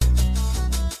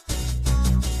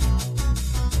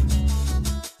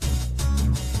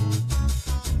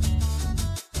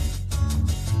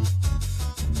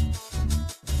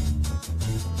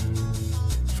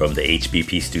From the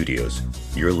HBP studios,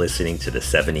 you're listening to the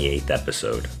 78th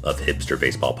episode of Hipster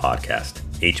Baseball Podcast,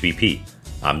 HBP.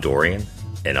 I'm Dorian,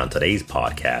 and on today's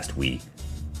podcast, we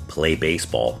play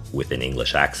baseball with an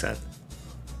English accent,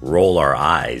 roll our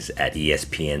eyes at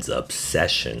ESPN's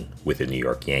obsession with the New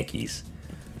York Yankees,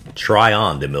 try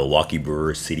on the Milwaukee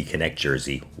Brewers City Connect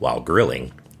jersey while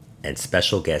grilling, and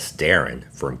special guest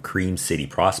Darren from Cream City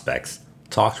Prospects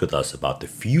talks with us about the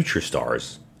future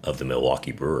stars of the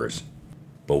Milwaukee Brewers.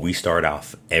 But we start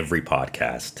off every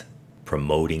podcast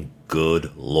promoting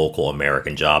good local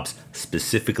American jobs,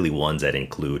 specifically ones that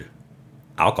include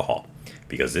alcohol.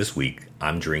 Because this week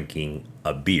I'm drinking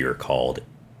a beer called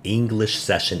English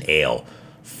Session Ale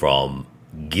from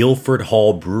Guilford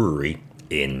Hall Brewery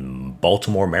in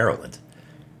Baltimore, Maryland.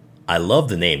 I love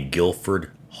the name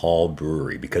Guilford Hall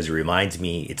Brewery because it reminds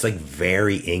me, it's like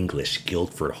very English,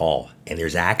 Guilford Hall. And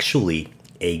there's actually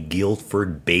a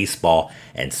Guilford baseball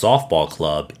and softball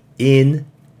club in,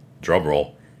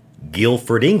 drumroll,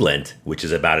 Guilford, England, which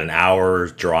is about an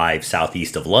hour's drive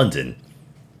southeast of London.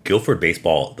 Guilford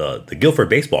Baseball, the Guilford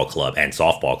Baseball Club and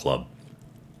Softball Club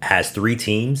has 3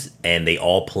 teams, and they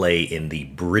all play in the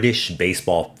British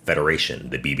Baseball Federation,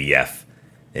 the BBF.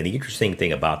 And the interesting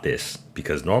thing about this,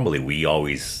 because normally we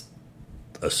always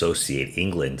associate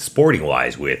England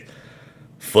sporting-wise with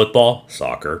football,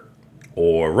 soccer,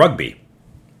 or rugby.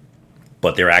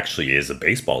 But there actually is a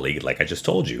baseball league, like I just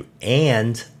told you.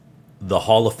 And the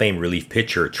Hall of Fame relief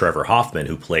pitcher, Trevor Hoffman,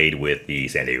 who played with the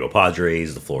San Diego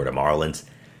Padres, the Florida Marlins,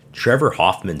 Trevor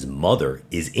Hoffman's mother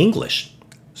is English.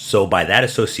 So by that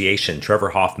association, Trevor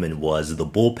Hoffman was the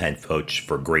bullpen coach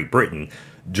for Great Britain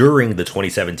during the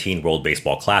 2017 World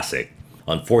Baseball Classic.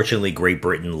 Unfortunately, Great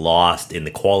Britain lost in the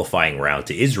qualifying round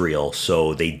to Israel,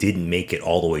 so they didn't make it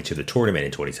all the way to the tournament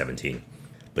in 2017.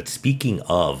 But speaking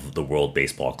of the World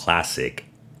Baseball Classic,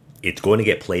 it's going to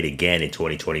get played again in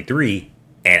 2023,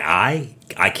 and I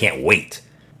can't wait.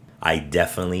 I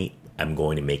definitely am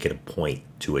going to make it a point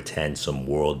to attend some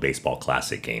World Baseball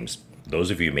Classic games. Those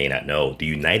of you who may not know, the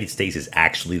United States is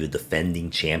actually the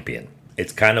defending champion.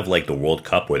 It's kind of like the World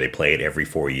Cup where they play it every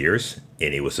 4 years,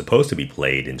 and it was supposed to be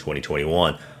played in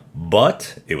 2021,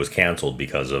 but it was canceled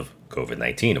because of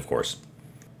COVID-19, of course.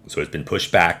 So it's been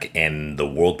pushed back, and the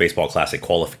World Baseball Classic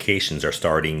qualifications are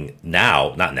starting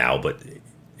now, not now, but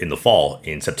in the fall,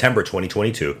 in September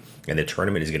 2022, and the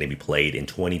tournament is going to be played in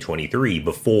 2023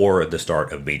 before the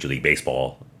start of Major League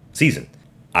Baseball season.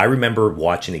 I remember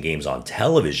watching the games on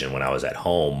television when I was at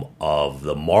home of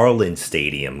the Marlins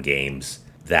Stadium games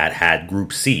that had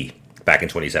Group C back in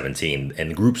 2017.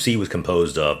 And Group C was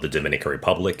composed of the Dominican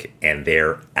Republic and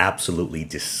their absolutely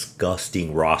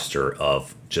disgusting roster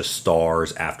of just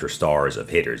stars after stars of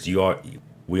hitters.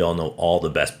 We all know all the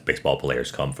best baseball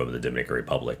players come from the Dominican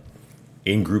Republic.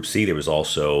 In Group C, there was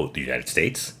also the United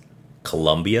States,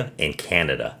 Colombia, and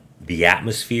Canada. The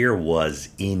atmosphere was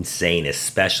insane,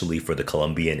 especially for the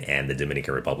Colombian and the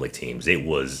Dominican Republic teams. It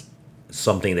was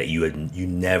something that you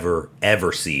never,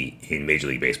 ever see in Major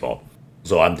League Baseball.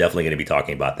 So I'm definitely going to be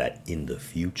talking about that in the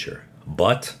future.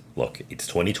 But look, it's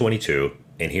 2022,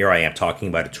 and here I am talking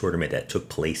about a tournament that took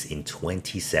place in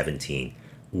 2017.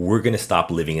 We're going to stop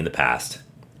living in the past,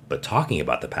 but talking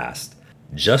about the past.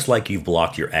 Just like you've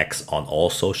blocked your ex on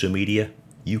all social media,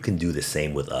 you can do the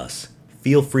same with us.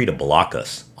 Feel free to block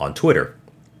us on Twitter.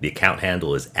 The account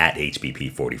handle is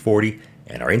 @HBP4040,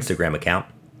 and our Instagram account,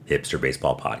 Hipster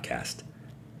Baseball Podcast.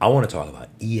 I want to talk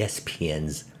about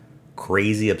ESPN's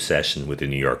crazy obsession with the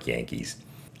New York Yankees.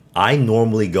 I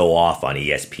normally go off on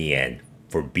ESPN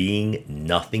for being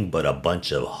nothing but a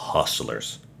bunch of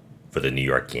hustlers for the New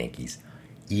York Yankees.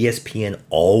 ESPN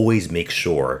always makes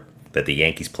sure that the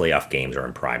Yankees playoff games are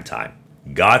in prime time.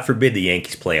 God forbid the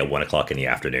Yankees play at 1 o'clock in the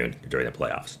afternoon during the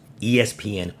playoffs.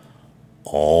 ESPN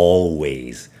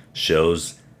always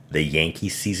shows the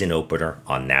Yankees season opener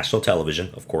on national television,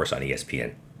 of course on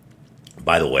ESPN.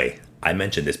 By the way, I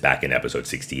mentioned this back in episode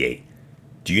 68.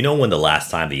 Do you know when the last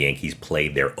time the Yankees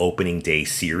played their opening day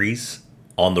series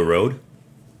on the road?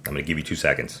 I'm going to give you 2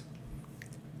 seconds.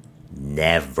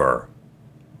 Never.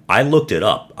 I looked it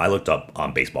up. I looked up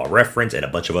on Baseball Reference and a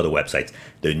bunch of other websites.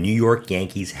 The New York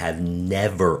Yankees have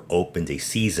never opened a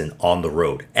season on the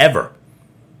road, ever.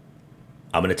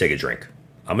 I'm going to take a drink.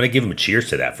 I'm going to give them a cheers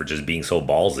to that for just being so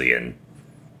ballsy and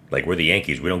like, we're the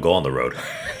Yankees. We don't go on the road.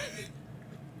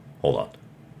 Hold on.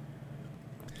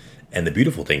 And the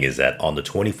beautiful thing is that on the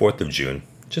 24th of June,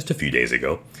 just a few days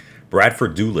ago,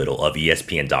 Bradford Doolittle of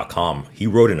ESPN.com, he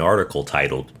wrote an article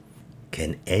titled,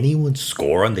 "Can anyone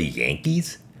score on the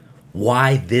Yankees?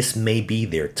 Why this may be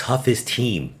their toughest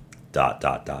team, ...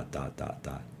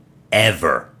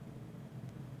 ever."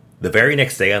 The very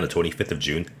next day, on the 25th of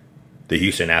June, the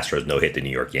Houston Astros no-hit the New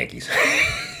York Yankees.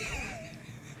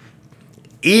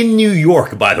 In New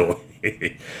York, by the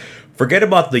way. Forget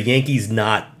about the Yankees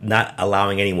not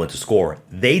allowing anyone to score.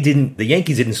 The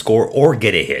Yankees didn't score or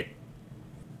get a hit.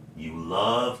 You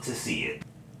love to see it.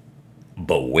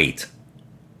 But wait.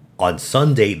 On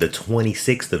Sunday, the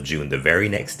 26th of June, the very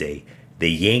next day,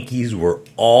 the Yankees were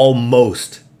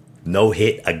almost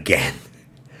no-hit again.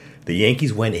 The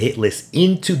Yankees went hitless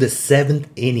into the 7th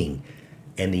inning,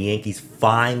 and the Yankees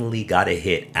finally got a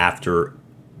hit after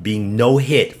being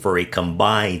no-hit for a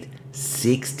combined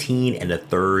 16 and a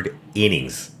third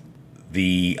innings.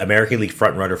 The American League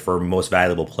frontrunner for most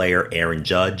valuable player, Aaron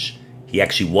Judge, he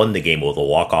actually won the game with a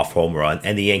walk-off home run,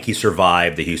 and the Yankees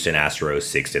survived the Houston Astros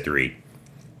 6-3.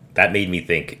 That made me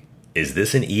think, is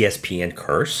this an ESPN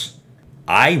curse?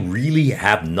 I really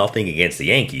have nothing against the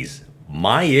Yankees.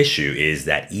 My issue is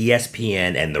that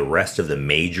ESPN and the rest of the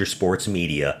major sports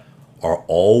media are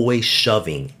always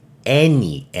shoving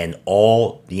any and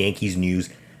all Yankees news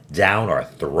down our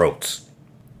throats.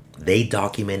 They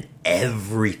document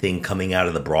everything coming out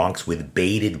of the Bronx with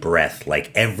bated breath, like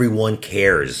everyone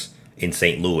cares in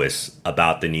St. Louis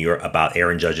about about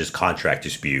Aaron Judge's contract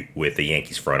dispute with the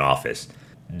Yankees front office.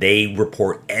 They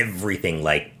report everything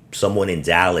like someone in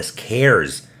Dallas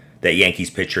cares that Yankees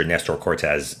pitcher Nestor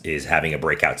Cortes is having a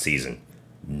breakout season.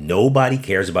 Nobody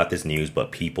cares about this news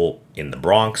but people in the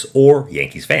Bronx or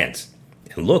Yankees fans.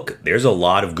 And look, there's a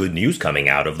lot of good news coming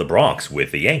out of the Bronx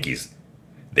with the Yankees.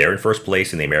 They're in first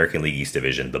place in the American League East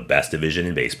Division, the best division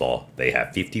in baseball. They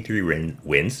have 53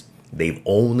 wins. They've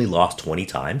only lost 20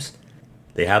 times.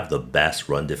 They have the best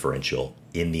run differential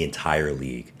in the entire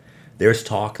league. There's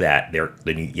talk that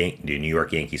the New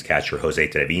York Yankees catcher Jose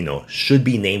Trevino should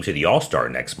be named to the All-Star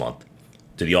game next month.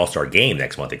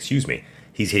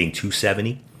 He's hitting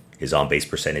 .270. His on-base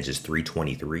percentage is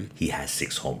 .323. He has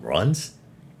 6 home runs.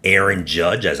 Aaron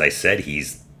Judge, as I said,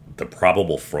 he's the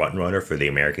probable frontrunner for the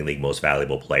American League Most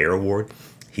Valuable Player Award.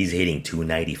 He's hitting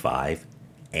 .295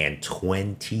 and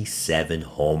 27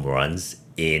 home runs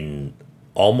in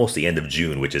almost the end of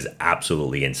June, which is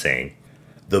absolutely insane.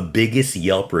 The biggest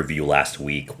Yelp review last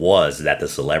week was that the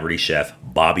celebrity chef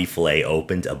Bobby Flay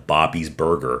opened a Bobby's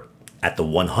Burger at the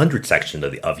 100 section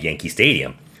of Yankee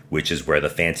Stadium, which is where the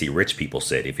fancy rich people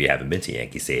sit if you haven't been to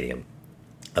Yankee Stadium.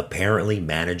 Apparently,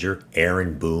 manager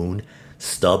Aaron Boone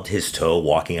stubbed his toe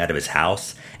walking out of his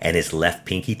house, and his left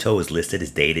pinky toe is listed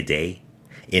as day-to-day.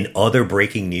 In other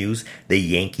breaking news, the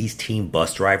Yankees team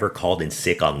bus driver called in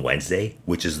sick on Wednesday,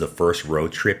 which is the first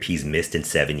road trip he's missed in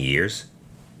 7 years.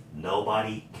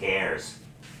 Nobody cares.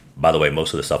 By the way,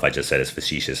 most of the stuff I just said is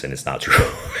facetious, and it's not true.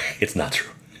 It's not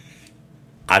true.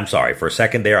 I'm sorry. For a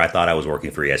second there, I thought I was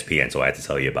working for ESPN, so I had to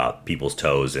tell you about people's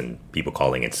toes and people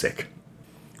calling in sick.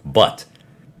 But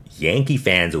Yankee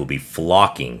fans will be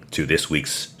flocking to this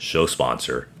week's show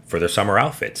sponsor for their summer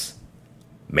outfits.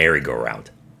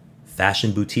 Merry-Go-Round.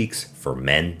 Fashion boutiques for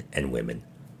men and women.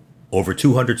 Over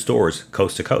 200 stores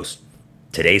coast to coast.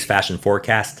 Today's fashion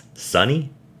forecast,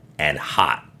 sunny and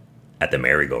hot at the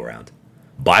Merry-Go-Round.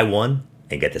 Buy one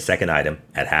and get the second item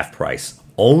at half price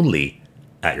only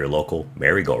at your local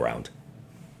Merry-Go-Round.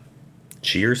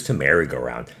 Cheers to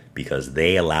Merry-Go-Round because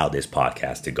they allowed this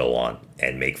podcast to go on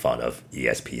and make fun of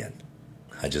ESPN.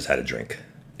 I just had a drink.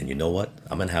 And you know what?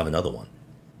 I'm going to have another one.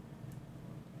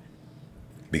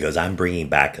 Because I'm bringing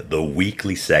back the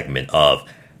weekly segment of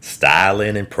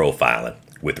Styling and Profiling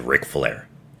with Ric Flair.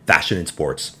 Fashion and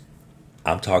sports.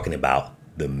 I'm talking about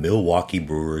the Milwaukee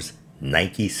Brewers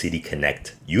Nike City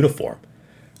Connect uniform.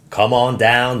 Come on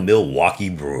down, Milwaukee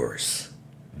Brewers.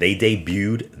 They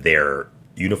debuted their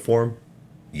uniform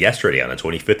yesterday on the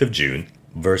 25th of June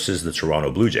versus the Toronto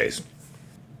Blue Jays.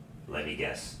 Let me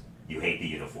guess. You hate the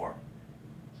uniform.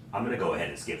 I'm going to go ahead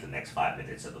and skip the next 5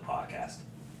 minutes of the podcast.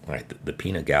 All right, the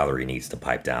peanut gallery needs to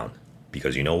pipe down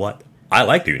because you know what? I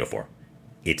like the uniform.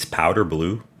 It's powder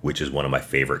blue, which is one of my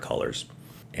favorite colors.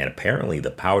 And apparently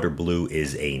the powder blue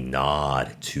is a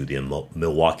nod to the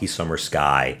Milwaukee summer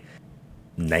sky.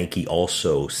 Nike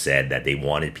also said that they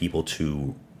wanted people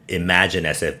to imagine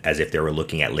as if they were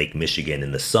looking at Lake Michigan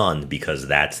in the sun because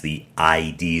that's the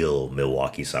ideal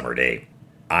Milwaukee summer day.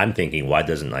 I'm thinking, why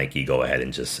doesn't Nike go ahead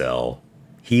and just sell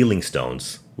healing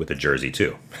stones with a jersey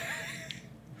too?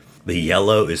 The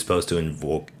yellow is supposed to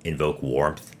invoke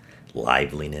warmth,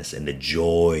 liveliness, and the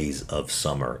joys of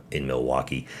summer in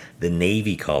Milwaukee. The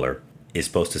navy color is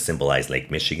supposed to symbolize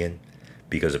Lake Michigan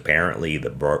because apparently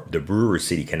the Brewers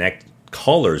City Connect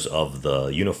colors of the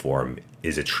uniform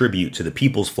is a tribute to the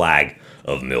people's flag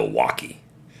of Milwaukee.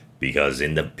 Because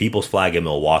in the people's flag of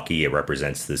Milwaukee, it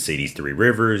represents the city's 3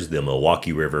 rivers, the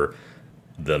Milwaukee River,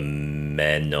 the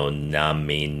Menominee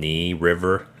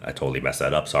River. I totally messed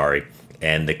that up, sorry.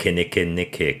 And the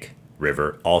Kinnickinnick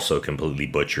River, also completely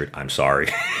butchered. I'm sorry.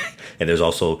 And there's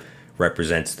also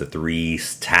represents the three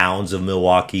towns of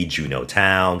Milwaukee: Juneau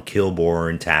Town,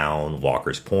 Kilbourne Town,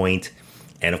 Walker's Point.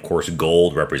 And of course,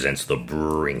 gold represents the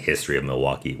brewing history of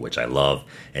Milwaukee, which I love.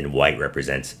 And white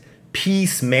represents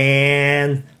peace,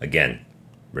 man. Again,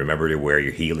 remember to wear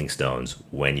your healing stones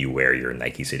when you wear your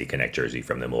Nike City Connect jersey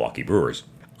from the Milwaukee Brewers.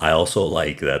 I also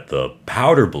like that the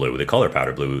powder blue, the color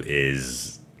powder blue,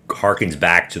 harkens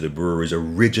back to the Brewers'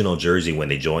 original jersey when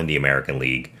they joined the American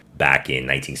League back in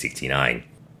 1969.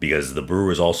 Because the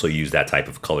Brewers also used that type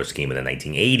of color scheme in the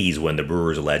 1980s when the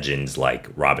Brewers legends like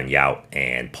Robin Yount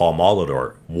and Paul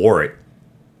Molitor wore it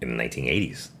in the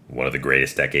 1980s. One of the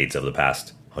greatest decades of the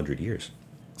past 100 years.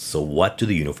 So what do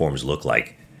the uniforms look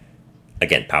like?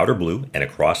 Again, powder blue, and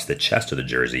across the chest of the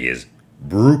jersey is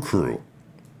Brew Crew.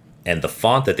 And the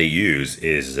font that they use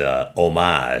is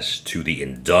homage to the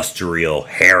industrial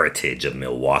heritage of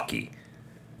Milwaukee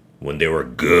when there were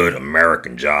good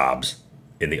American jobs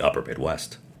in the upper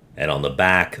Midwest. And on the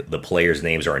back, the players'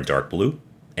 names are in dark blue,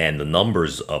 and the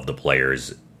numbers of the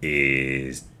players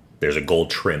there's a gold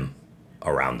trim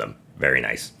around them. Very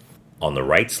nice. On the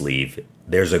right sleeve,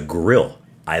 there's a grill.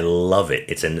 I love it.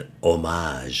 It's an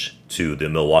homage to the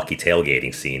Milwaukee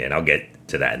tailgating scene, and I'll get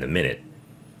to that in a minute.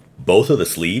 Both of the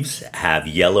sleeves have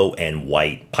yellow and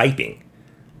white piping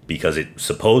because it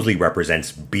supposedly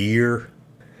represents beer.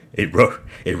 It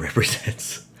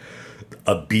represents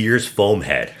a beer's foam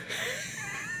head.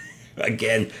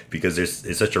 Again, because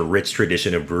there's such a rich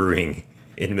tradition of brewing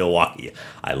in Milwaukee.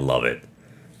 I love it.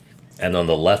 And on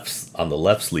the left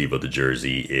sleeve of the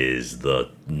jersey is the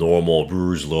normal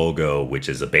Brewers logo, which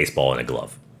is a baseball and a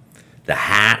glove. The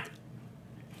hat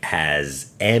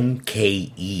has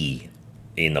MKE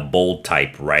in the bold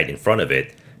type right in front of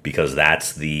it because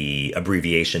that's the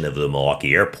abbreviation of the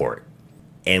Milwaukee Airport.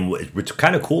 And what's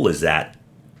kind of cool is that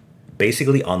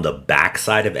basically on the back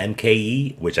side of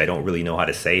MKE, which I don't really know how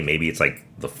to say, maybe it's like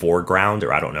the foreground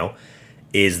or I don't know,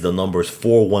 is the numbers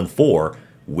 414,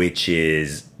 which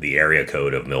is the area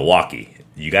code of Milwaukee.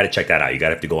 You got to check that out. You got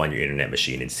to have to go on your internet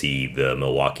machine and see the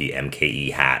Milwaukee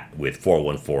MKE hat with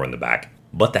 414 in the back.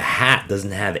 But the hat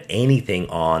doesn't have anything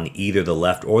on either the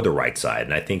left or the right side.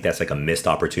 And I think that's like a missed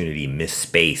opportunity, missed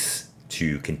space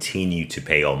to continue to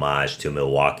pay homage to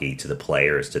Milwaukee, to the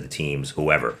players, to the teams,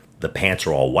 whoever. The pants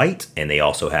are all white, and they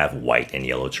also have white and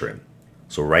yellow trim.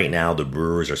 So right now, the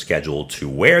Brewers are scheduled to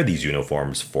wear these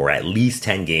uniforms for at least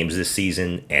 10 games this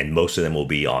season, and most of them will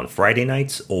be on Friday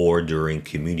nights or during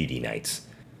community nights.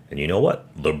 And you know what?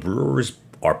 The Brewers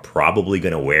are probably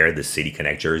going to wear the City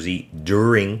Connect jersey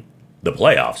during the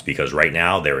playoffs, because right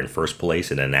now they're in first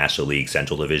place in the National League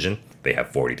Central Division. They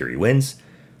have 43 wins,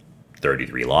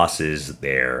 33 losses.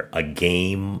 They're a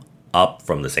game up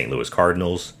from the St. Louis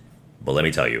Cardinals. But let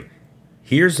me tell you,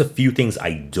 here's a few things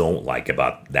I don't like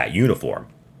about that uniform.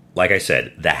 Like I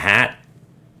said, the hat,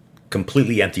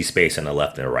 completely empty space on the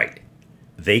left and the right.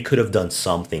 They could have done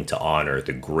something to honor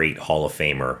the great Hall of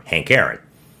Famer Hank Aaron.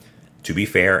 To be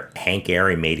fair, Hank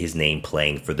Aaron made his name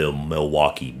playing for the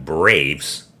Milwaukee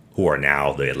Braves, who are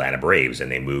now the Atlanta Braves,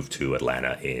 and they moved to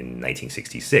Atlanta in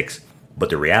 1966. But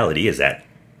the reality is that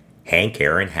Hank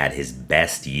Aaron had his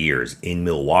best years in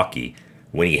Milwaukee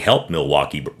when he helped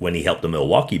the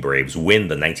Milwaukee Braves win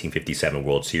the 1957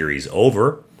 World Series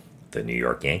over the New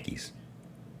York Yankees.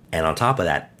 And on top of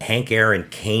that, Hank Aaron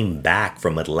came back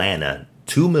from Atlanta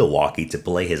to Milwaukee to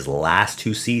play his last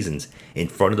two seasons in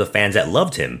front of the fans that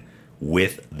loved him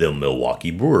with the Milwaukee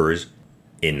Brewers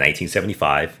in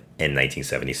 1975 and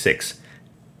 1976.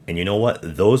 And you know what?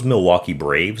 Those Milwaukee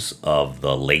Braves of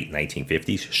the late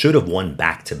 1950s should have won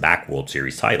back-to-back World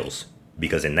Series titles,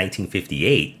 because in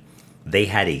 1958, they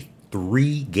had a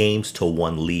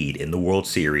 3-1 lead in the World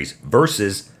Series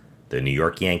versus the New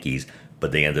York Yankees,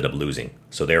 but they ended up losing.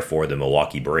 So therefore, the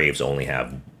Milwaukee Braves only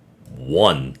have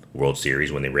one World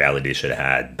Series when in reality they should have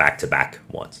had back-to-back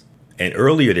ones. And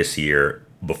earlier this year,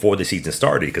 before the season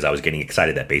started, because I was getting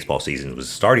excited that baseball season was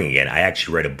starting again, I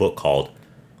actually read a book called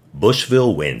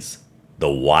Bushville Wins: The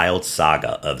Wild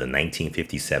Saga of the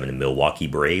 1957 Milwaukee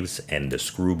Braves and the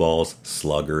Screwballs,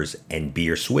 Sluggers, and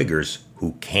Beer Swiggers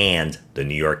who canned the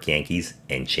New York Yankees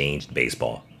and changed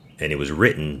baseball. And it was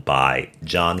written by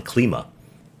John Klima.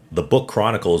 The book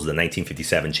chronicles the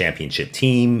 1957 championship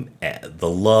team, the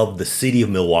love the city of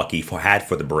Milwaukee had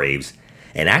for the Braves.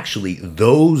 And actually,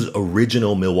 those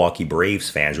original Milwaukee Braves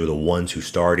fans were the ones who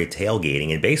started tailgating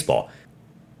in baseball.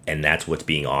 And that's what's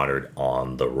being honored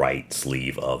on the right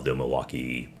sleeve of the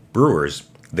Milwaukee Brewers,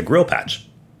 the grill patch.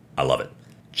 I love it.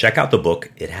 Check out the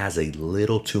book. It has a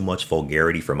little too much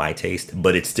vulgarity for my taste,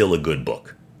 but it's still a good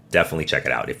book. Definitely check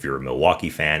it out. If you're a Milwaukee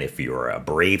fan, if you're a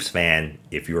Braves fan,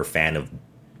 if you're a fan of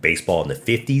baseball in the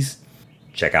 50s,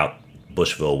 check out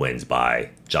Bushville Wins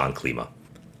by John Klima.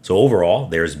 So overall,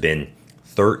 there's been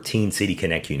 13 City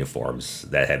Connect uniforms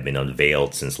that have been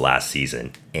unveiled since last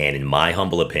season. And in my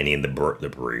humble opinion, the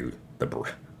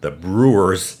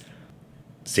Brewers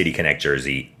City Connect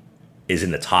jersey is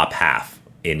in the top half.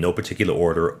 In no particular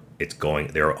order, it's going.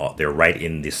 They're right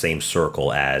in the same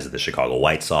circle as the Chicago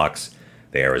White Sox,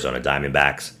 the Arizona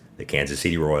Diamondbacks, the Kansas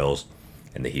City Royals,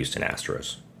 and the Houston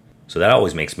Astros. So that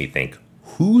always makes me think,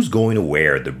 who's going to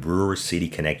wear the Brewers City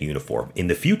Connect uniform in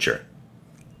the future?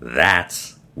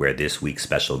 That's where this week's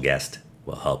special guest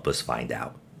will help us find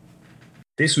out.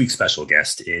 This week's special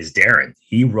guest is Darren.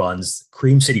 He runs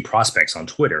Cream City Prospects on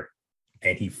Twitter,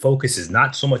 and he focuses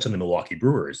not so much on the Milwaukee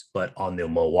Brewers, but on the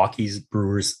Milwaukee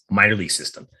Brewers minor league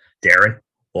system. Darren,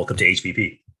 welcome to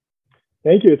HBP.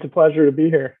 Thank you. It's a pleasure to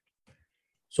be here.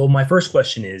 So my first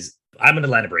question is, I'm an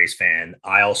Atlanta Braves fan.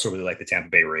 I also really like the Tampa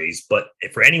Bay Rays, but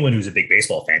for anyone who's a big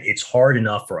baseball fan, it's hard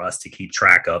enough for us to keep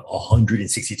track of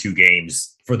 162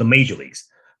 games for the major leagues.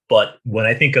 But when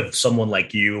I think of someone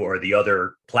like you or the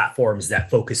other platforms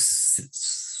that focus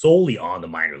solely on the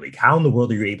minor league, how in the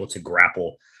world are you able to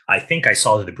grapple? I think I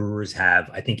saw that the Brewers have,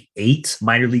 8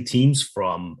 minor league teams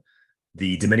from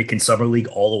the Dominican Summer League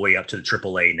all the way up to the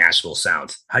AAA Nashville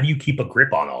Sound. How do you keep a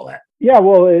grip on all that? Yeah,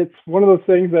 well, it's one of those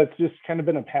things that's just kind of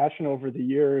been a passion over the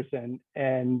years, and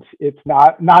it's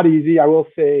not easy. I will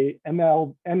say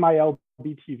NYLB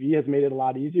TV has made it a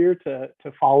lot easier to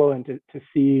follow and to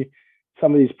see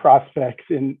some of these prospects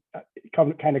and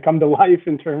come to life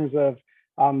in terms of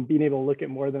being able to look at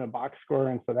more than a box score,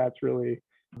 and so that's really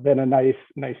been a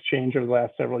nice change over the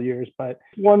last several years. But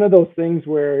one of those things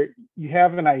where you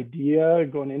have an idea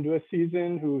going into a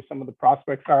season who some of the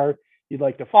prospects are you'd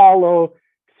like to follow,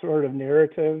 sort of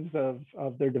narratives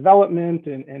of their development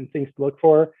and things to look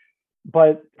for.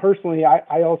 But personally,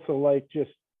 I also like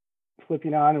just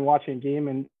flipping on and watching a game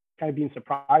and kind of being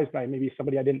surprised by maybe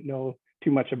somebody I didn't know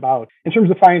too much about. In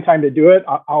terms of finding time to do it,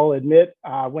 I'll admit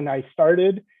when I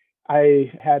started,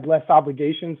 I had less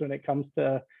obligations when it comes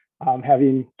to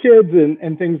having kids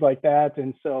and things like that.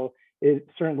 And so it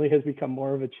certainly has become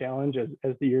more of a challenge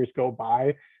as the years go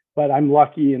by. But I'm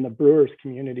lucky in the Brewers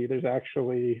community. There's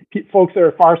actually folks that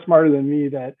are far smarter than me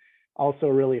that also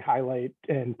really highlight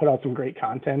and put out some great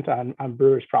content on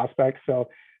Brewers prospects. So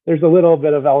there's a little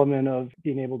bit of element of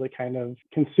being able to kind of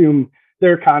consume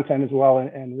their content as well.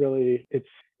 And really it's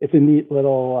a neat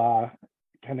little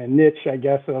kind of niche, I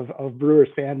guess, of Brewers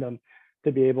fandom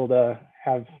to be able to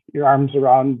have your arms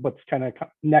around what's kind of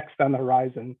next on the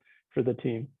horizon for the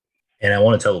team. And I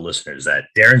want to tell the listeners that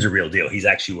Darren's a real deal. He's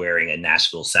actually wearing a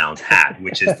Nashville Sound hat,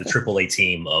 which is the AAA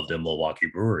team of the Milwaukee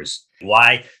Brewers.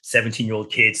 Why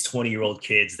 17-year-old kids, 20-year-old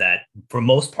kids that, for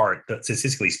most part,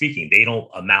 statistically speaking, they don't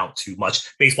amount to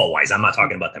much baseball-wise. I'm not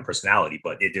talking about their personality,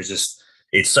 but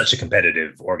it's such a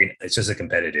competitive it's just a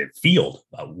competitive field.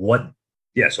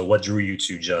 So what drew you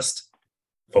to just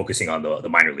focusing on the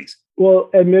minor leagues?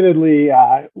 Well, admittedly,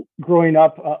 growing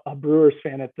up a Brewers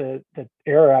fan at the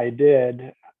era I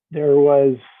did, there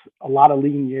was a lot of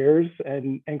lean years,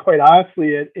 and quite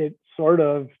honestly, it sort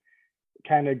of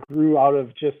kind of grew out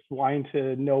of just wanting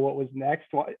to know what was next,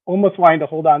 almost wanting to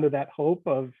hold on to that hope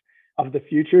of the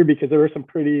future, because there were some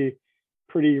pretty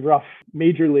rough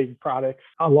major league products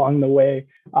along the way.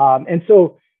 And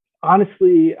so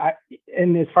honestly,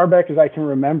 and as far back as I can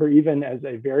remember, even as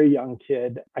a very young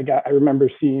kid, I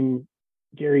remember seeing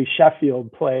Gary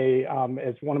Sheffield play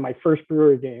as one of my first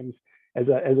Brewer games as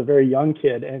a very young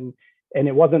kid, and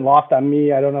it wasn't lost on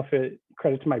me. I don't know if it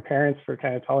credit to my parents for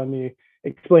kind of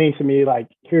explaining to me, like,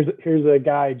 here's a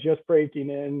guy just breaking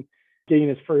in, getting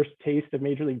his first taste of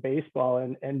Major League Baseball,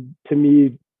 and to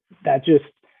me that just,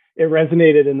 it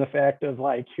resonated in the fact of,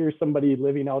 like, here's somebody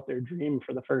living out their dream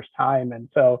for the first time. And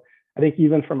so I think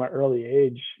even from an early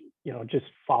age, just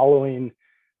following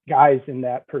guys in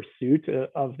that pursuit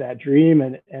of that dream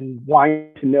and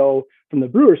wanting to know from the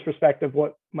Brewers perspective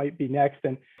what might be next.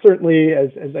 And certainly,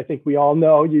 as I think we all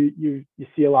know, you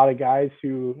see a lot of guys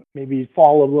who maybe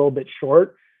fall a little bit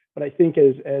short. But I think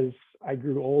as I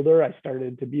grew older, I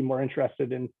started to be more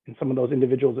interested in some of those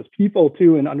individuals as people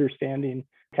too, and understanding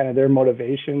kind of their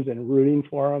motivations and rooting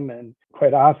for them. And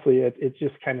quite honestly, it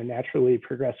just kind of naturally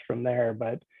progressed from there.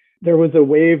 But there was a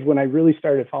wave when I really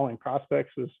started following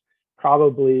prospects, was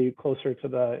probably closer to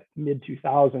the mid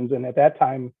 2000s. And at that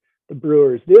time, the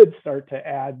Brewers did start to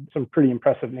add some pretty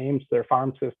impressive names to their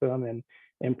farm system,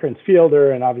 and Prince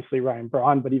Fielder and obviously Ryan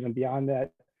Braun. But even beyond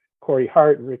that, Corey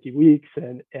Hart and Ricky Weeks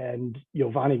and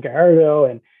Giovanni Gallardo.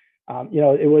 And,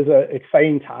 it was an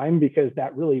exciting time because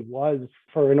that really was,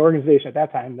 for an organization at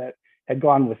that time that had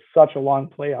gone with such a long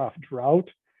playoff drought,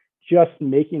 just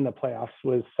making the playoffs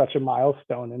was such a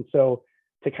milestone. And so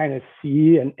to kind of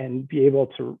see and be able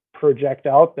to project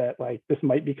out that like this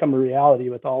might become a reality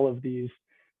with all of these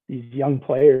young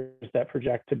players that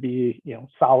project to be,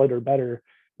 solid or better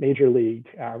major league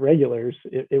regulars,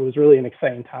 it was really an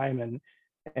exciting time.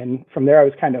 And from there, I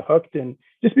was kind of hooked. And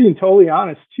just being totally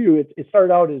honest, too, it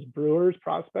started out as Brewers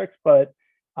prospects, but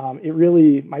it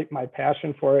really, my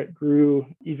passion for it grew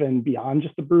even beyond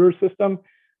just the Brewers system.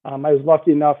 I was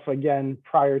lucky enough, again,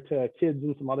 prior to kids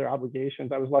and some other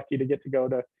obligations, I was lucky to get to go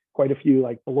to quite a few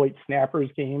like Beloit Snappers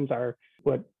games, or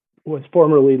what was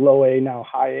formerly low A, now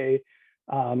high A,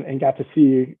 and got to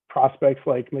see prospects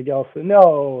like Miguel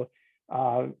Sano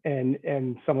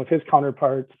and some of his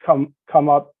counterparts come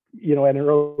up, at an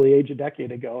early age a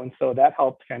decade ago. And so that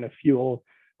helped kind of fuel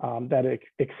that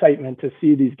excitement to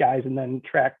see these guys and then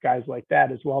track guys like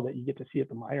that as well that you get to see at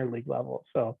the minor league level.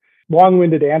 So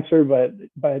long-winded answer, but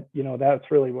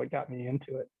that's really what got me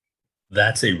into it.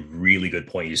 That's a really good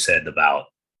point you said about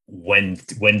when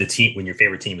your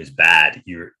favorite team is bad,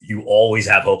 you always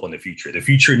have hope on the future. The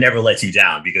future never lets you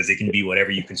down because it can be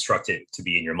whatever you construct it to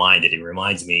be in your mind. And it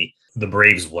reminds me, the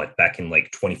Braves, back in like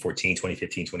 2014,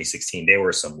 2015, 2016, there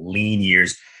were some lean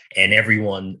years, and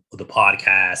everyone, the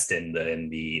podcast and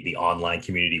the online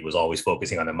community was always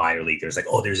focusing on the minor league. There's like,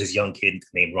 there's this young kid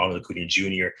named Ronald Acuna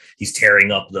Jr. He's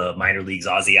tearing up the minor leagues,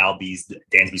 Ozzie Albies,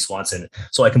 Dansby Swanson.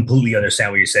 So I completely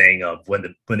understand what you're saying of when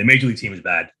the major league team is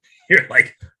bad, you're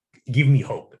like, give me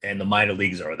hope. And the minor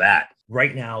leagues are that.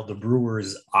 Right now, the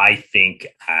Brewers, I think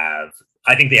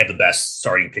they have the best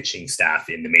starting pitching staff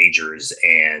in the majors,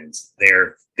 and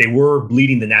they were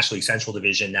leading the National League Central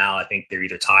Division. Now I think they're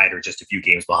either tied or just a few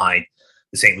games behind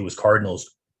the St. Louis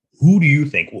Cardinals. Who do you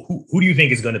think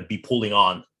is going to be pulling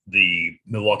on the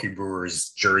Milwaukee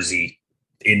Brewers jersey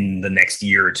in the next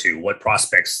year or two? What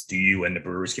prospects do you and the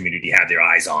Brewers community have their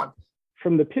eyes on?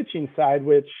 From the pitching side,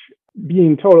 which,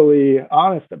 being totally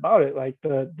honest about it, like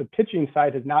the pitching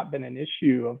side has not been an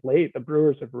issue of late. The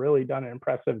Brewers have really done an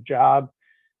impressive job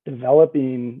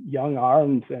developing young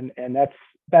arms, and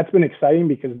that's been exciting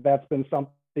because that's been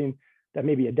something that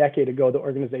maybe a decade ago the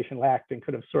organization lacked and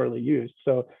could have sorely used.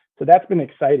 So that's been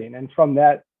exciting. And from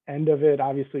that end of it,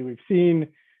 obviously we've seen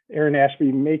Aaron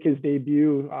Ashby make his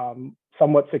debut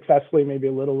somewhat successfully, maybe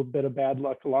a little bit of bad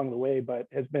luck along the way, but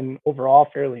has been overall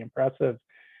fairly impressive.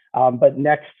 But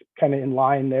next kind of in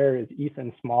line there is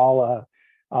Ethan Small,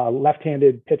 a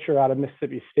left-handed pitcher out of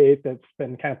Mississippi State that's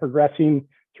been kind of progressing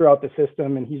throughout the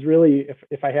system. And he's really,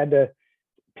 if I had to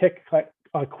pick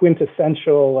a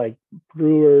quintessential like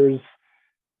Brewers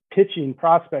pitching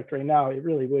prospect right now, it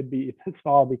really would be Ethan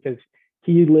Small, because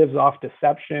he lives off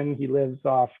deception. He lives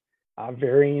off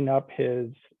varying up his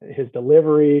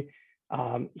delivery.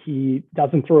 He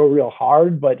doesn't throw real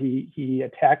hard, but he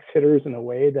attacks hitters in a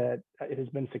way that has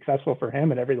been successful for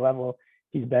him at every level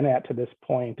he's been at to this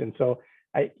point. And so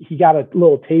he got a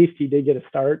little taste. He did get a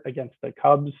start against the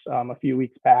Cubs a few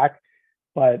weeks back,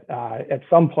 but at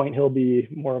some point he'll be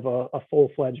more of a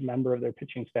full-fledged member of their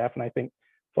pitching staff. And I think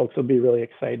folks will be really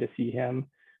excited to see him.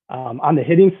 On the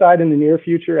hitting side in the near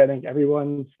future, I think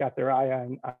everyone's got their eye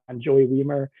on Joey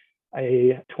Wiemer,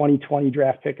 a 2020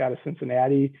 draft pick out of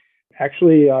Cincinnati.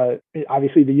 Actually,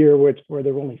 obviously the year where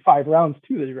there were only 5 rounds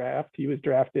to the draft, he was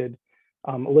drafted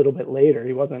a little bit later.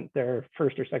 He wasn't their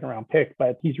first or second round pick,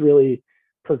 but he's really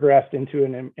progressed into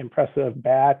an impressive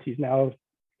bat. He's now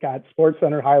got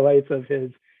SportsCenter highlights of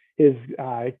his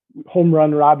home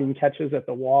run robbing catches at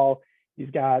the wall.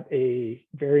 He's got a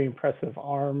very impressive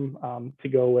arm to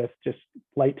go with just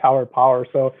light tower power.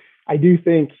 So I do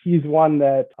think he's one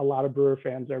that a lot of Brewer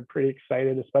fans are pretty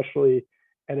excited, especially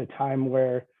at a time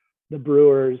where the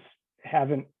Brewers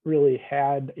haven't really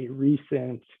had a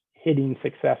recent hitting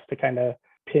success to kind of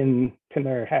pin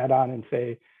their hat on and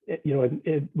say,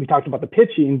 we talked about the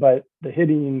pitching, but the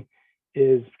hitting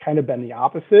is kind of been the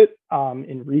opposite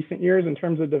in recent years in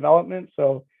terms of development.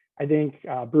 So I think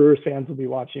Brewers fans will be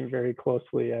watching very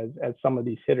closely as some of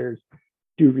these hitters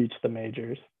do reach the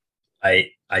majors. I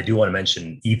do want to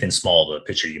mention Ethan Small, the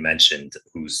pitcher you mentioned,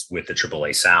 who's with the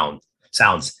AAA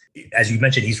Sounds. As you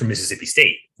mentioned, he's from Mississippi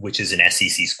State, which is an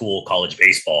SEC school, college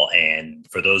baseball. And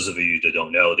for those of you that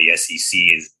don't know, the SEC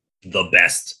is the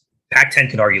best. Pac-10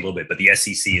 can argue a little bit, but the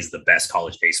SEC is the best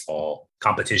college baseball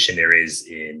competition there is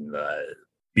in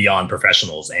beyond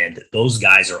professionals. And those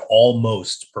guys are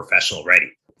almost professional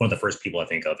ready. One of the first people I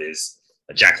think of is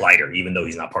Jack Leiter, even though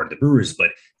he's not part of the Brewers,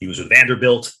 but he was with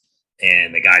Vanderbilt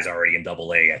and the guy's already in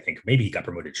Double A. I think maybe he got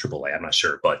promoted to Triple A. I'm not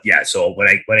sure, but yeah. So when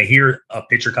I hear a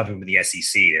pitcher coming from the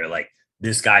SEC, they're like,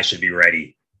 this guy should be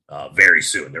ready very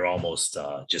soon. They're almost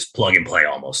just plug and play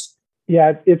almost.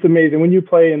 Yeah, it's amazing when you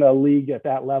play in a league at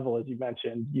that level, as you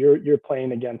mentioned. You're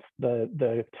playing against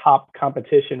the top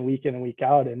competition week in and week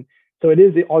out, and so it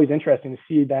is always interesting to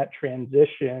see that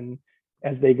transition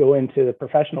as they go into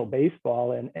professional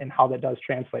baseball and how that does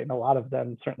translate. And a lot of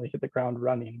them certainly hit the ground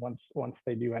running once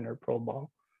they do enter pro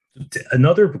ball.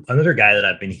 Another guy that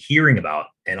I've been hearing about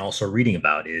and also reading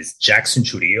about is Jackson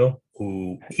Chourio,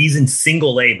 who he's in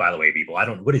single A, by the way, people.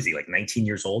 What is he, like 19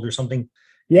 years old or something?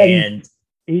 Yeah, and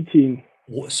 18.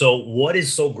 So what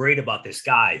is so great about this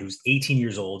guy who's 18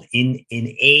 years old in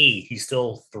A? He's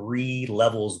still 3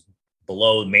 levels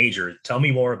below major. Tell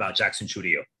me more about Jackson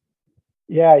Chourio.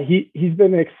 Yeah, he's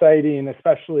been exciting,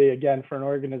 especially again for an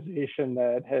organization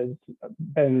that has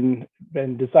been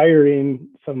desiring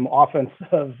some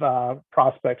offensive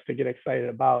prospects to get excited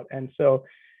about. And so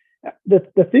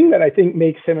the thing that I think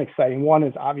makes him exciting, one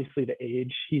is obviously the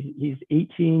age. He's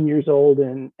 18 years old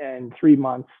and 3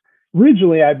 months.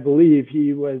 Originally, I believe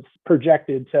he was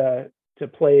projected to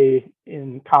play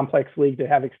in Complex League, to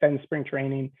have extended spring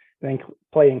training, and then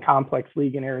play in Complex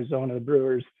League in Arizona. The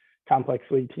Brewers Complex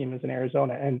League team is in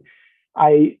Arizona. And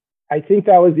I think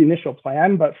that was the initial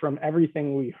plan, but from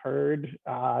everything we heard,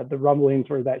 the rumblings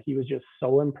were that he was just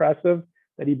so impressive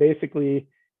that he basically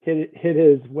hit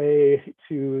his way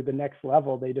to the next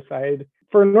level. They decided,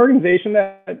 for an organization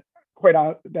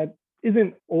that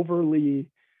isn't overly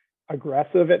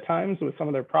aggressive at times with some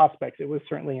of their prospects, it was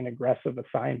certainly an aggressive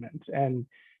assignment. And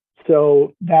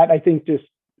so that, I think, just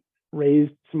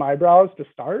raised some eyebrows to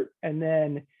start. And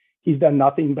then he's done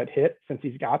nothing but hit since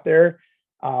he's got there.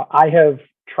 I have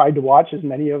tried to watch as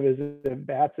many of his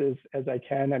bats as I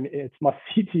can. I mean, it's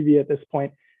must-see TV at this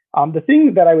point. The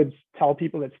thing that I would tell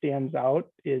people that stands out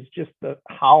is just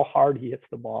how hard he hits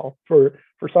the ball. For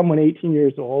someone 18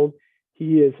 years old,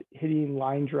 he is hitting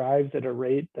line drives at a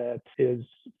rate that is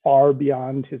far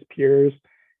beyond his peers,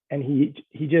 and he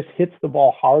just hits the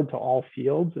ball hard to all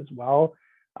fields as well.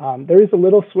 There is a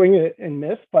little swing and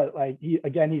miss, but he's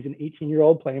an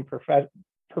 18-year-old playing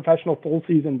professional full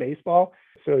season baseball,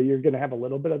 so you're going to have a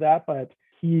little bit of that. But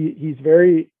he's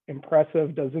very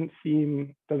impressive. Doesn't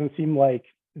seem like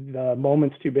the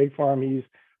moment's too big for him. He's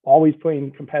always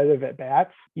playing competitive at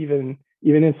bats, even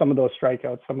in some of those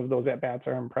strikeouts. Some of those at bats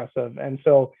are impressive, and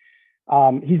so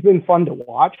he's been fun to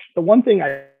watch. The one thing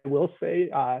I will say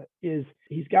is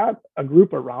he's got a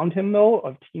group around him, though,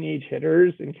 of teenage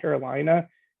hitters in Carolina.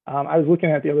 I was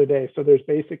looking at the other day. So there's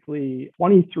basically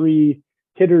 23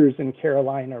 hitters in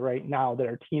Carolina right now that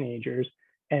are teenagers,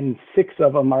 and 6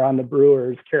 of them are on the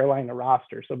Brewers Carolina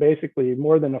roster. So basically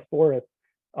more than a fourth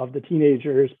of the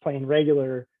teenagers playing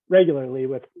regularly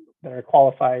with that are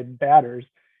qualified batters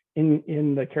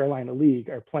in the Carolina League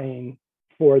are playing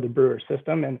for the Brewer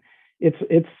system. And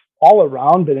it's all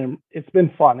around, but it's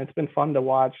been fun. It's been fun to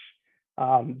watch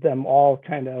them all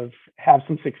kind of have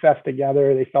some success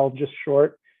together. They fell just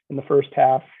short in the first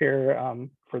half here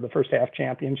for the first half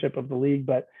championship of the league,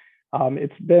 but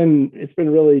it's been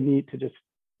really neat to just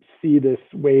see this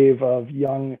wave of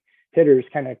young hitters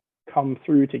kind of come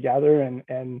through together,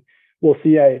 and we'll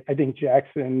see. I think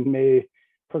Jackson may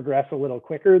progress a little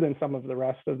quicker than some of the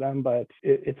rest of them, but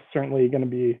it's certainly going to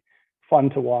be fun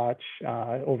to watch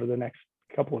over the next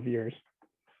couple of years.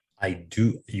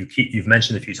 You've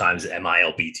mentioned a few times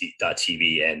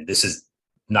MILB.TV, and this is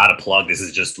not a plug. This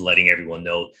is just letting everyone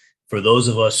know, for those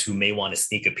of us who may want to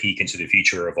sneak a peek into the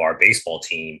future of our baseball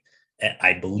team,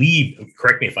 I believe,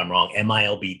 correct me if I'm wrong,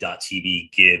 MILB.TV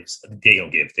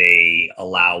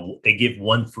they give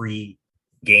one free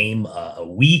game a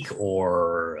week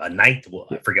or a night.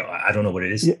 I forget. I don't know what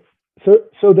it is. Yeah.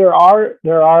 So there are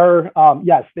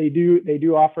yes, they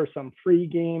do offer some free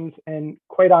games, and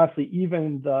quite honestly,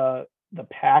 even the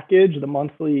package, the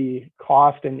monthly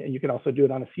cost, and you can also do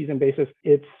it on a season basis,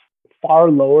 it's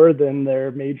far lower than their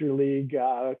major league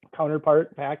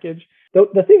counterpart package.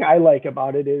 The thing I like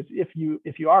about it is if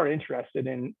you are interested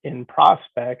in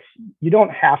prospects, you don't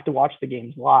have to watch the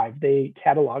games live. They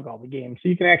catalog all the games, so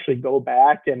you can actually go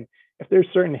back, and if there's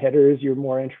certain hitters you're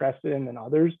more interested in than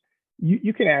others,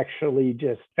 you can actually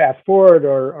just fast forward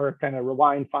or kind of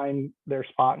rewind, find their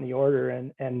spot in the order,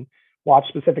 and watch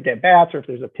specific at bats. Or if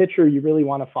there's a pitcher you really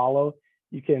want to follow,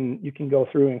 you can go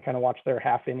through and kind of watch their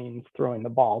half innings throwing the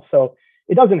ball. So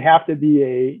it doesn't have to be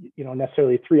a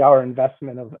necessarily 3-hour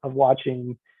investment of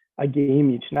watching a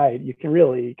game each night. You can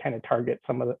really kind of target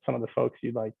some of the folks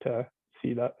you'd like to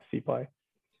see play.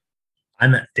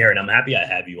 I'm Darren. I'm happy I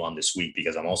have you on this week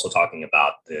because I'm also talking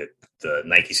about the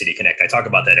Nike City Connect. I talk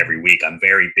about that every week. I'm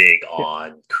very big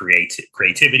on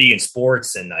creativity in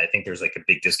sports, and I think there's like a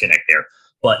big disconnect there.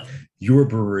 But you're a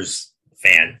Brewers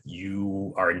fan.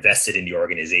 You are invested in the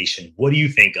organization. What do you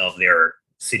think of their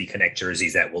City Connect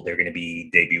jerseys that they're going to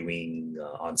be debuting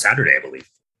on Saturday, I believe?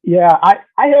 Yeah,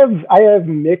 I have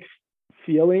mixed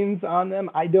feelings on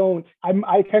them. I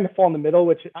kind of fall in the middle,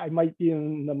 which I might be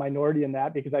in the minority in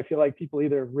that because I feel like people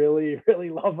either really,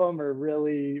 really love them or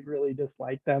really, really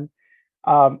dislike them.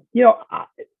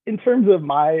 In terms of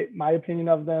my opinion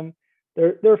of them,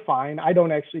 they're fine. I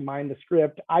don't actually mind the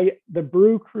script. The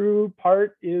Brew Crew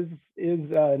part is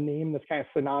a name that's kind of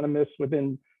synonymous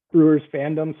within Brewers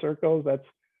fandom circles.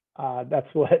 That's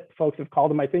what folks have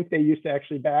called them. I think they used to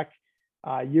actually back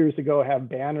years ago have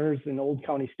banners in Old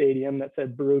County Stadium that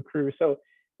said Brew Crew. So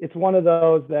it's one of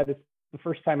those that it's the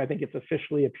first time I think it's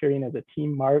officially appearing as a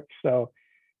team mark. So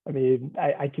I mean,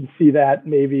 I can see that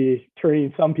maybe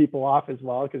turning some people off as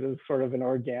well because it was sort of an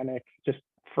organic just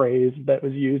phrase that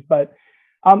was used. But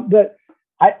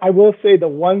I will say the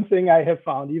one thing I have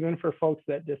found, even for folks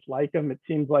that dislike them, it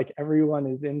seems like everyone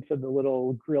is into the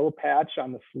little grill patch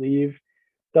on the sleeve.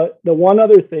 The one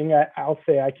other thing I'll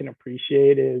say I can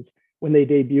appreciate is when they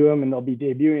debut them, and they'll be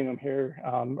debuting them here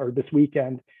or this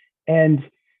weekend, and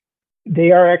they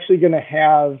are actually going to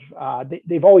have,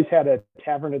 they've always had a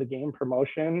Tavern of the Game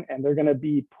promotion, and they're going to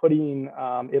be putting,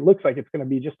 it looks like it's going to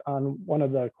be just on one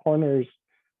of the corners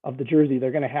of the jersey. They're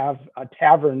going to have a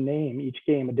tavern name each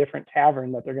game, a different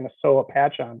tavern that they're going to sew a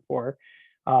patch on for.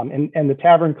 And the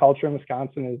tavern culture in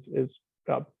Wisconsin is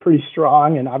pretty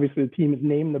strong. And obviously the team is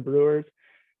named the Brewers.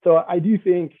 So I do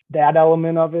think that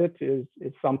element of it is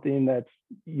something that's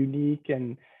unique,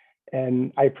 and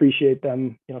I appreciate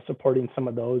them, supporting some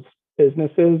of those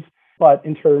businesses. But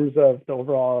in terms of the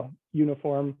overall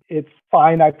uniform, it's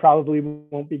fine. I probably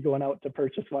won't be going out to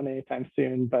purchase one anytime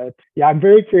soon. But yeah, I'm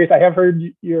very curious. I have heard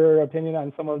your opinion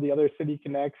on some of the other City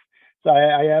Connects, so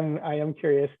I am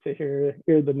curious to hear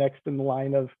the next in the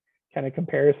line of kind of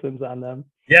comparisons on them.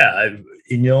 Yeah,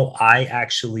 I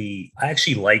actually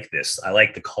like this. I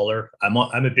like the color. I'm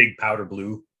a big powder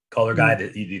blue color guy,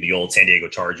 the old San Diego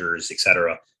Chargers,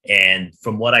 etc. And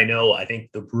from what I know, I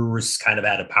think the Brewers kind of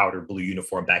had a powder blue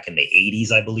uniform back in the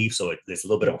 80s, I believe. So there's a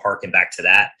little bit of harking back to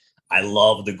that. I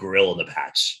love the grill and the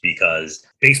patch because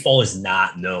baseball is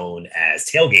not known as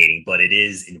tailgating, but it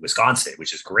is in Wisconsin,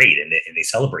 which is great. And they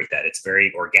celebrate that. It's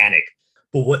very organic.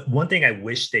 But one thing I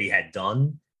wish they had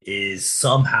done is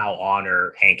somehow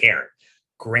honor Hank Aaron.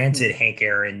 Granted, Hank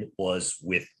Aaron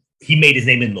he made his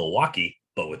name in Milwaukee,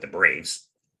 but with the Braves.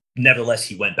 Nevertheless,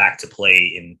 he went back to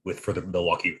play for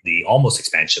the almost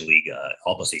expansion league,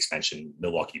 almost the expansion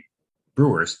Milwaukee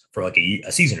Brewers for like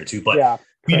a season or two. But yeah,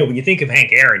 when you think of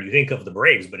Hank Aaron, you think of the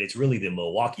Braves, but it's really the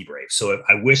Milwaukee Braves. So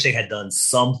I wish they had done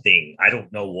something. I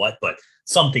don't know what, but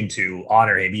something to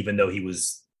honor him, even though he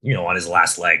was, on his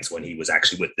last legs when he was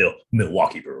actually with the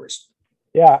Milwaukee Brewers.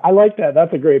 Yeah, I like that.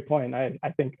 That's a great point. I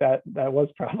think that was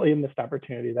probably a missed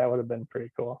opportunity. That would have been pretty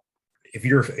cool. If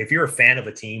you're a fan of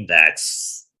a team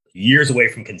that's years away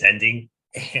from contending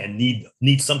and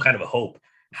need some kind of a hope,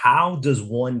 how does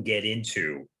one get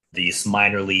into this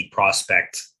minor league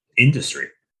prospect industry?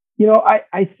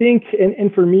 I think,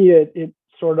 and for me, it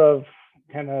sort of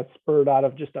kind of spurred out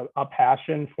of just a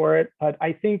passion for it. But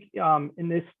I think in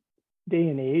this day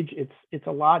and age, it's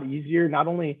a lot easier not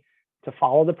only to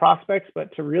follow the prospects,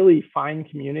 but to really find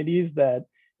communities that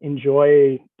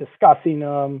enjoy discussing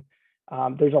them.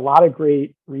 There's a lot of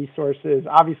great resources.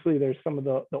 Obviously, there's some of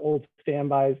the old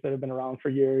standbys that have been around for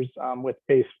years with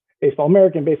Baseball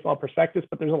American, Baseball Prospectus,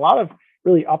 but there's a lot of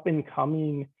really up and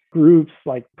coming groups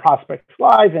like Prospects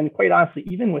Live. And quite honestly,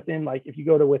 even within, like, if you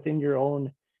go to within your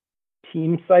own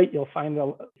team site, you'll find,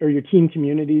 or your team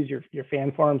communities, your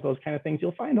fan forums, those kind of things,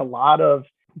 you'll find a lot of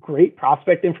great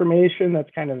prospect information that's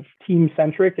kind of team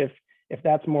centric if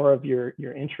that's more of your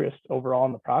interest overall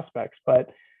in the prospects. But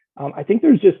I think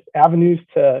there's just avenues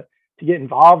to get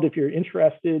involved if you're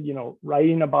interested,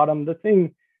 writing about them. The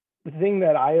thing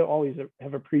that I always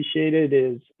have appreciated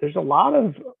is there's a lot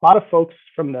of folks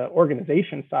from the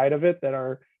organization side of it that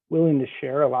are willing to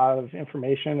share a lot of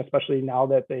information, especially now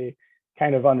that they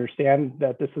kind of understand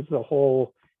that this is the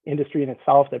whole industry in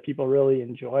itself, that people really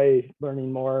enjoy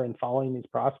learning more and following these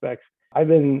prospects. I've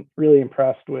been really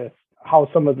impressed with how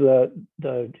some of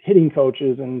the hitting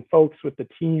coaches and folks with the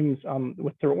teams,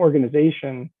 with their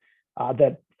organization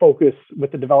that focus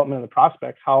with the development of the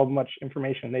prospects, how much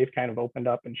information they've kind of opened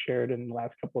up and shared in the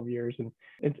last couple of years. And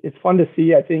it's fun to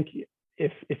see. I think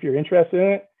if you're interested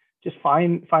in it, just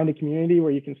find a community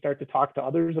where you can start to talk to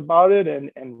others about it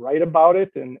and write about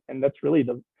it. And that's really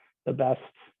the best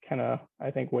kind of,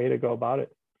 I think, way to go about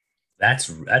it. That's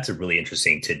a really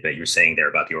interesting tidbit you're saying there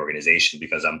about the organization,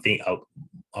 because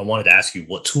I wanted to ask you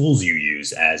what tools you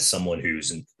use as someone who's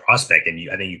in prospect, and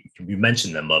I think you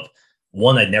mentioned them. Of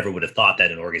one, I never would have thought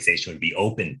that an organization would be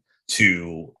open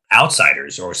to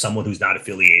outsiders or someone who's not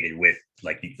affiliated with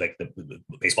like the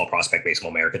Baseball Prospect,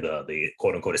 Baseball America, the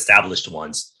quote unquote established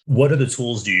ones. What other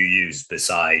tools do you use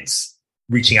besides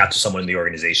reaching out to someone in the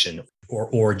organization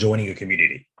or joining a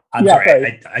community?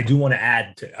 I do want to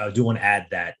add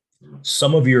that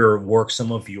some of your work,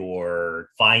 some of your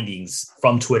findings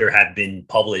from Twitter have been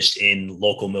published in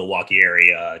local Milwaukee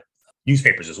area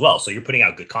newspapers as well. So you're putting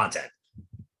out good content.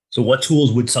 So what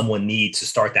tools would someone need to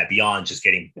start that beyond just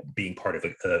being part of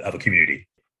a community?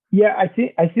 Yeah,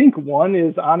 I think one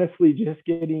is honestly just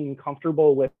getting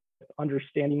comfortable with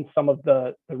understanding some of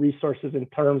the resources in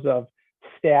terms of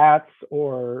stats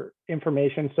or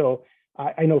information. So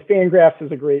I know Fangraphs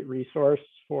is a great resource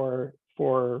for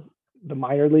the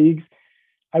minor leagues.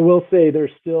 I will say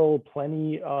there's still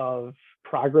plenty of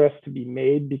progress to be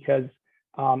made because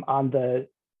on the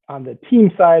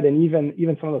team side and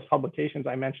even some of those publications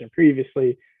I mentioned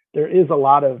previously, there is a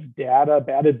lot of data,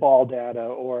 batted ball data,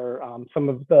 or some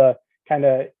of the kind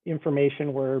of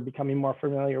information we're becoming more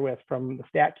familiar with from the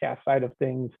StatCast side of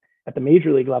things at the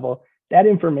major league level. That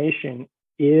information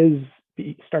is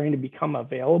starting to become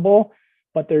available,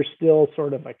 but there's still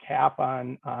sort of a cap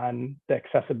on the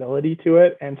accessibility to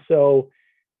it. And so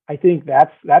I think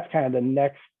that's kind of the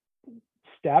next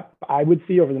step I would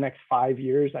see over the next 5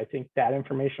 years. I think that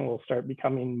information will start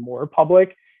becoming more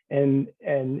public. And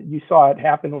you saw it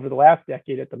happen over the last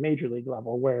decade at the major league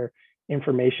level, where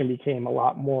information became a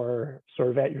lot more sort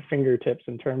of at your fingertips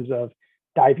in terms of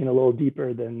diving a little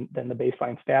deeper than the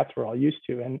baseline stats we're all used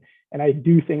to. And I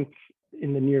do think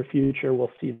in the near future,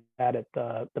 we'll see that at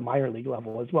the minor league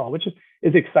level as well, which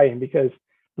is exciting because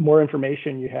the more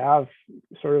information you have,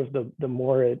 sort of the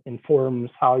more it informs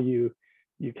how you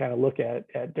kind of look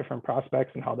at different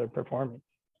prospects and how they're performing.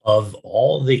 Of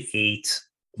all the 8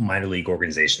 minor league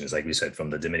organizations, like we said, from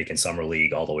the Dominican Summer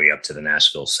League all the way up to the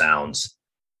Nashville Sounds,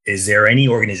 is there any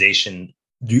organization,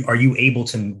 are you able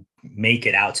to make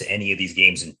it out to any of these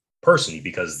games in person?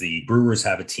 Because the Brewers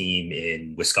have a team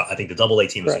in Wisconsin. I think the AA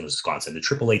team is in Wisconsin. The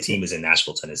AAA team is in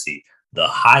Nashville, Tennessee. The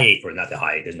high A, or not the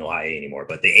high A, there's no high A anymore,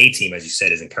 but the A team, as you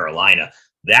said, is in Carolina.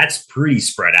 That's pretty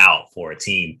spread out for a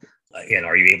team. And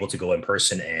are you able to go in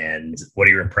person? And what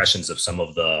are your impressions of some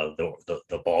of the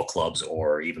ball clubs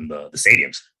or even the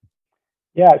stadiums?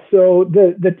 Yeah, so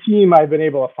the team I've been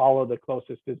able to follow the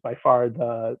closest is by far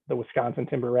the Wisconsin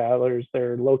Timber Rattlers.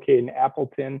 They're located in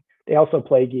Appleton. They also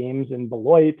play games in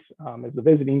Beloit as the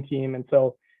visiting team. And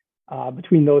so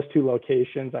between those two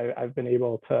locations, I've been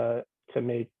able to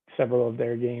make several of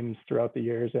their games throughout the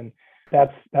years. And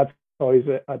that's always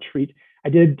a treat. I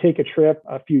did take a trip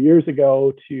a few years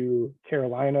ago to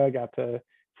Carolina, got to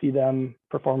see them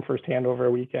perform firsthand over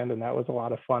a weekend, and that was a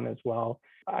lot of fun as well.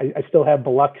 I still have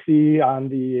Biloxi on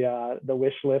the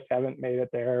wish list. Haven't made it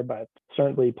there, but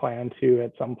certainly plan to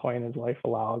at some point as life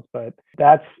allows. But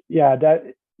that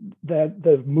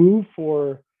the move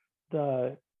for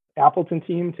the Appleton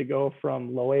team to go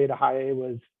from low A to high A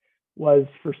was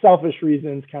for selfish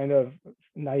reasons kind of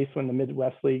nice when the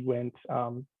Midwest League went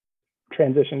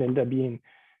transitioned into being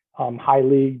high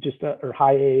league, or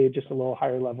high A, just a little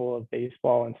higher level of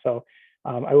baseball. And so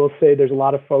I will say there's a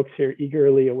lot of folks here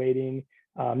eagerly awaiting.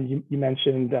 You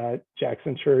mentioned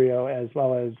Jackson Chourio, as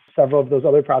well as several of those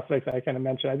other prospects I kind of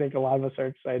mentioned. I think a lot of us are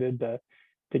excited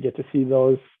to get to see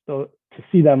to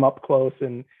see them up close,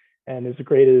 and as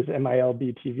great as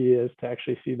MILB TV is, to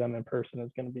actually see them in person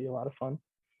is going to be a lot of fun.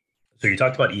 So you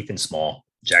talked about Ethan Small,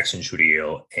 Jackson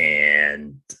Chourio,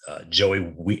 and Joey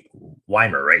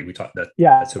Wiemer, right? We talked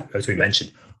that's what we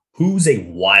mentioned. Who's a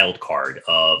wild card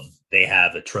of they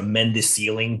have a tremendous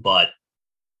ceiling, but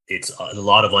it's a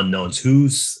lot of unknowns.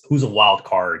 Who's a wild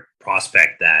card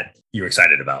prospect that you're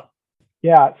excited about?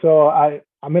 Yeah, so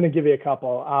I'm going to give you a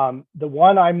couple. The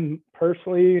one I'm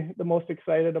personally the most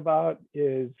excited about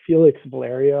is Felix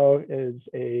Valerio. Is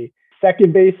a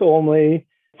second base only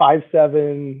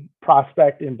 5'7"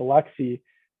 prospect in Biloxi,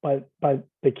 but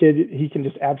the kid, he can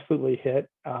just absolutely hit.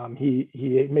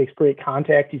 He makes great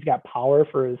contact. He's got power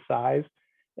for his size,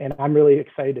 and I'm really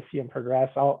excited to see him progress.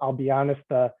 I'll be honest,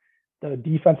 the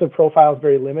defensive profile is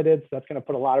very limited, so that's going to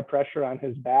put a lot of pressure on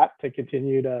his bat to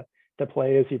continue to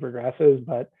play as he progresses.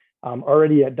 But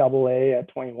already at AA at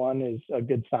 21 is a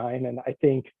good sign, and I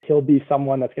think he'll be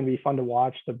someone that's going to be fun to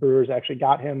watch. The Brewers actually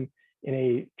got him in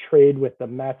a trade with the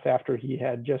Mets after he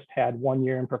had just had 1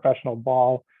 year in professional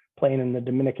ball playing in the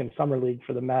Dominican Summer League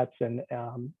for the Mets.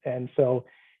 And so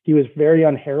he was very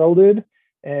unheralded.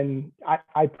 And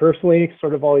I personally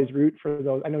sort of always root for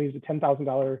those. I know he's a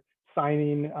 $10,000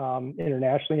 signing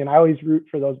internationally, and I always root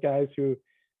for those guys who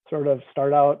sort of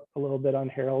start out a little bit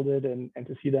unheralded, and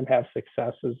to see them have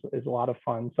success is a lot of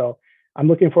fun. So I'm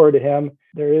looking forward to him.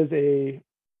 There is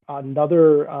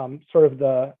another sort of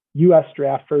the U.S.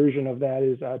 draft version of that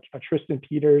is a Tristan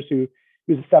Peters, who's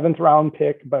a 7th round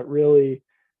pick, but really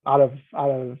out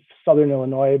of Southern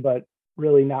Illinois, but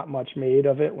really not much made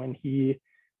of it when he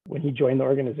joined the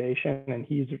organization, and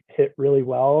he's hit really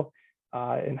well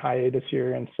in high A this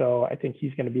year. And so I think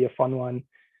he's going to be a fun one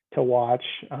to watch.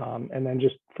 And then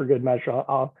just for good measure,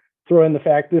 I'll throw in the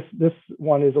fact this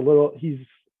one is he's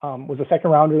was a 2nd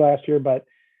rounder last year, but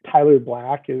Tyler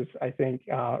Black is, I think,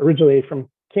 originally from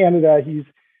Canada. He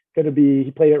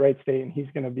played at Wright State, and he's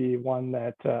going to be one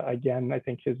that, again, I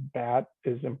think his bat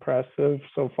is impressive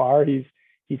so far. He's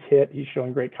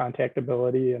showing great contact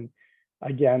ability. And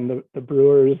again, the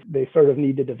Brewers, they sort of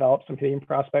need to develop some hitting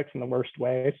prospects in the worst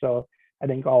way. So I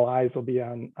think all eyes will be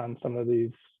on some of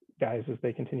these guys as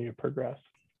they continue to progress.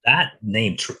 That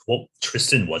name,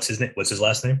 Tristan, what's his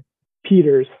last name?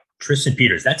 Peters. Tristan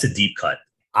Peters. That's a deep cut.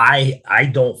 I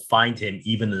don't find him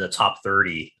even in the top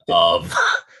 30 of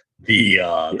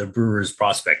the Brewers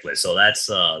prospect list. So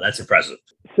that's impressive.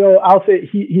 So I'll say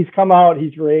he's come out,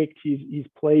 he's raked, he's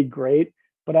played great.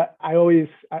 But I always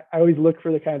look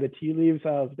for the kind of the tea leaves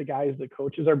of the guys the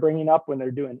coaches are bringing up when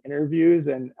they're doing interviews.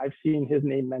 And I've seen his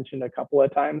name mentioned a couple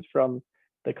of times from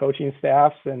the coaching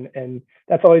staffs. And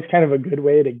that's always kind of a good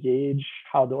way to gauge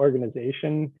how the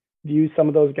organization views some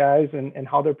of those guys and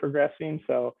how they're progressing.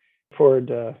 So forward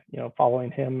to, following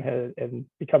him and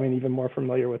becoming even more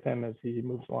familiar with him as he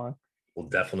moves along. We'll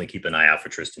definitely keep an eye out for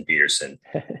Tristan Peterson.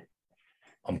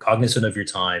 I'm cognizant of your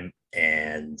time,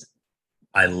 and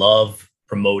I love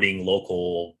promoting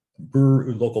local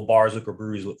bars, local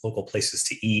breweries, local places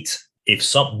to eat.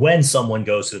 When someone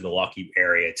goes to the Milwaukee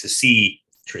area to see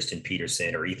Tristan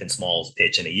Peterson or Ethan Smalls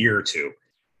pitch in a year or two,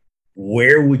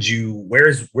 where would you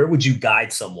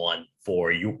guide someone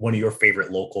for one of your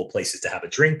favorite local places to have a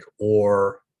drink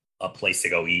or a place to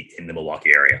go eat in the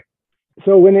Milwaukee area?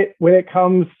 So when it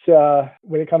comes to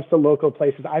local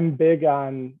places, I'm big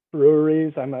on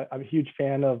breweries. I'm a huge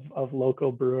fan of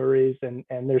local breweries, and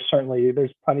there's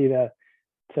plenty to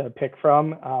pick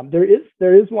from. There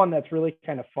is one that's really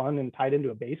kind of fun and tied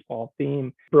into a baseball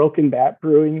theme. Broken Bat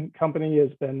Brewing Company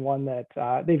has been one that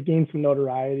they've gained some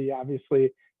notoriety,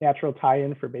 obviously natural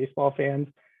tie-in for baseball fans.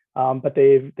 But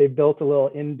they've built a little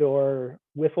indoor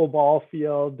wiffle ball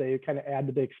field. They kind of add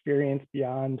to the experience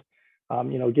beyond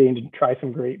getting to try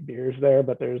some great beers there,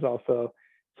 but there's also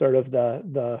sort of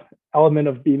the element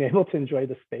of being able to enjoy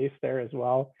the space there as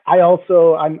well.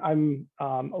 I'm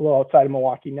a little outside of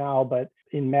Milwaukee now, but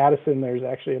in Madison, there's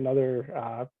actually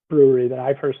another brewery that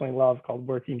I personally love called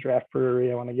Working Draft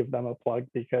Brewery. I want to give them a plug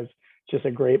because it's just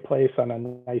a great place on a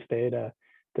nice day to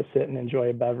sit and enjoy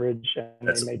a beverage.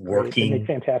 And they make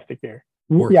fantastic beer.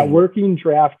 Working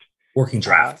Draft. Working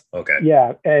Draft. Okay.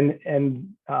 Yeah.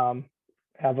 And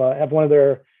have one of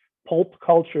their pulp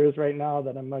cultures right now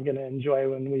that I'm going to enjoy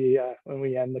when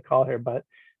we end the call here. But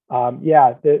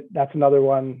that's another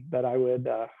one that I would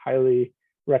highly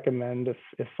recommend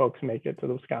if folks make it to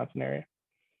the Wisconsin area.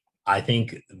 I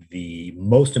think the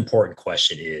most important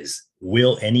question is,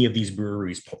 will any of these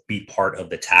breweries be part of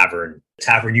the tavern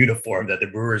uniform that the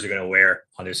Brewers are going to wear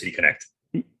on their City Connect?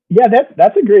 Yeah,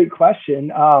 that's a great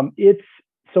question.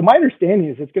 So my understanding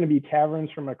is it's going to be taverns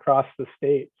from across the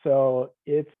state. So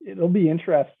it'll be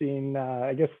interesting.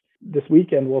 I guess this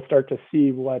weekend we'll start to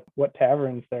see what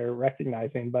taverns they're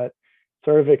recognizing, but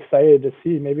sort of excited to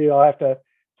see. Maybe I'll have to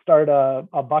start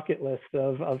a bucket list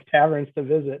of taverns to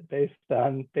visit based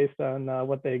on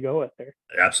what they go with there.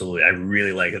 Absolutely. I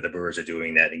really like that the Brewers are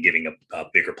doing that and giving a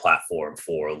bigger platform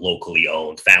for locally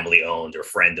owned, family owned, or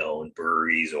friend owned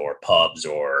breweries or pubs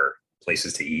or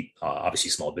places to eat, obviously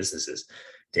small businesses.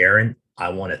 Darren, I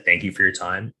want to thank you for your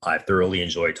time. I've thoroughly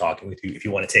enjoyed talking with you. If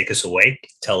you want to take us away,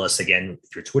 tell us again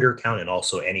your Twitter account and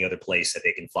also any other place that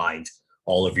they can find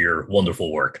all of your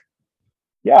wonderful work.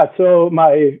 Yeah, so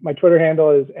my Twitter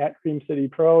handle is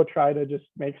 @CreamCityPro. Try to just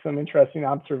make some interesting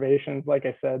observations. Like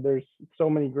I said, there's so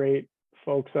many great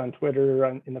folks on Twitter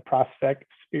in the prospect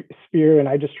sphere, and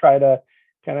I just try to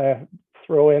kind of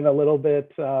throw in a little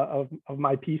bit of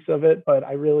my piece of it. But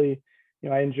I really,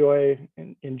 I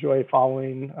enjoy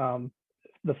following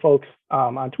the folks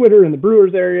on Twitter in the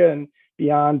Brewers area and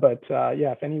beyond. But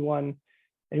if anyone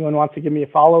anyone wants to give me a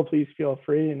follow, please feel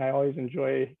free. And I always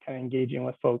enjoy kind of engaging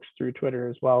with folks through Twitter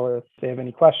as well, if they have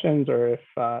any questions or if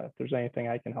there's anything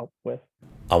I can help with.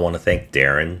 I want to thank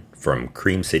Darren from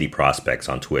Cream City Prospects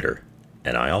on Twitter.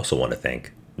 And I also want to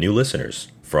thank new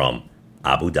listeners from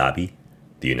Abu Dhabi,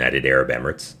 the United Arab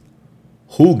Emirates,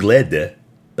 Hoogled,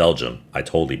 Belgium. I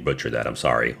totally butchered that. I'm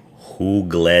sorry.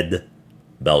 Hoogled,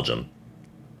 Belgium,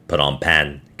 Phnom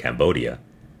Penh, Cambodia,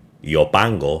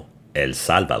 Yopango, El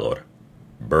Salvador,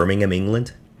 Birmingham,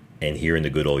 England, and here in the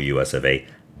good old US of A,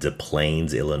 Des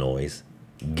Plaines, Illinois,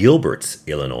 Gilbert's,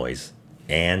 Illinois,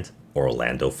 and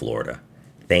Orlando, Florida.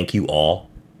 Thank you all.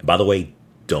 And by the way,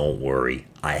 don't worry.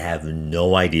 I have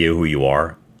no idea who you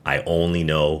are. I only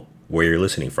know where you're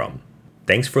listening from.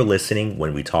 Thanks for listening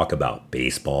when we talk about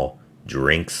baseball,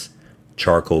 drinks,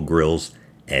 charcoal grills,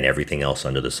 and everything else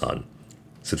under the sun.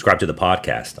 Subscribe to the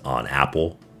podcast on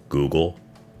Apple, Google,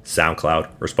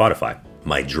 SoundCloud, or Spotify.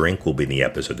 My drink will be in the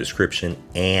episode description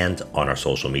and on our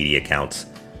social media accounts.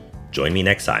 Join me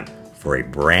next time for a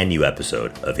brand new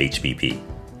episode of HBP,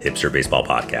 Hipster Baseball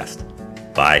Podcast.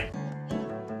 Bye.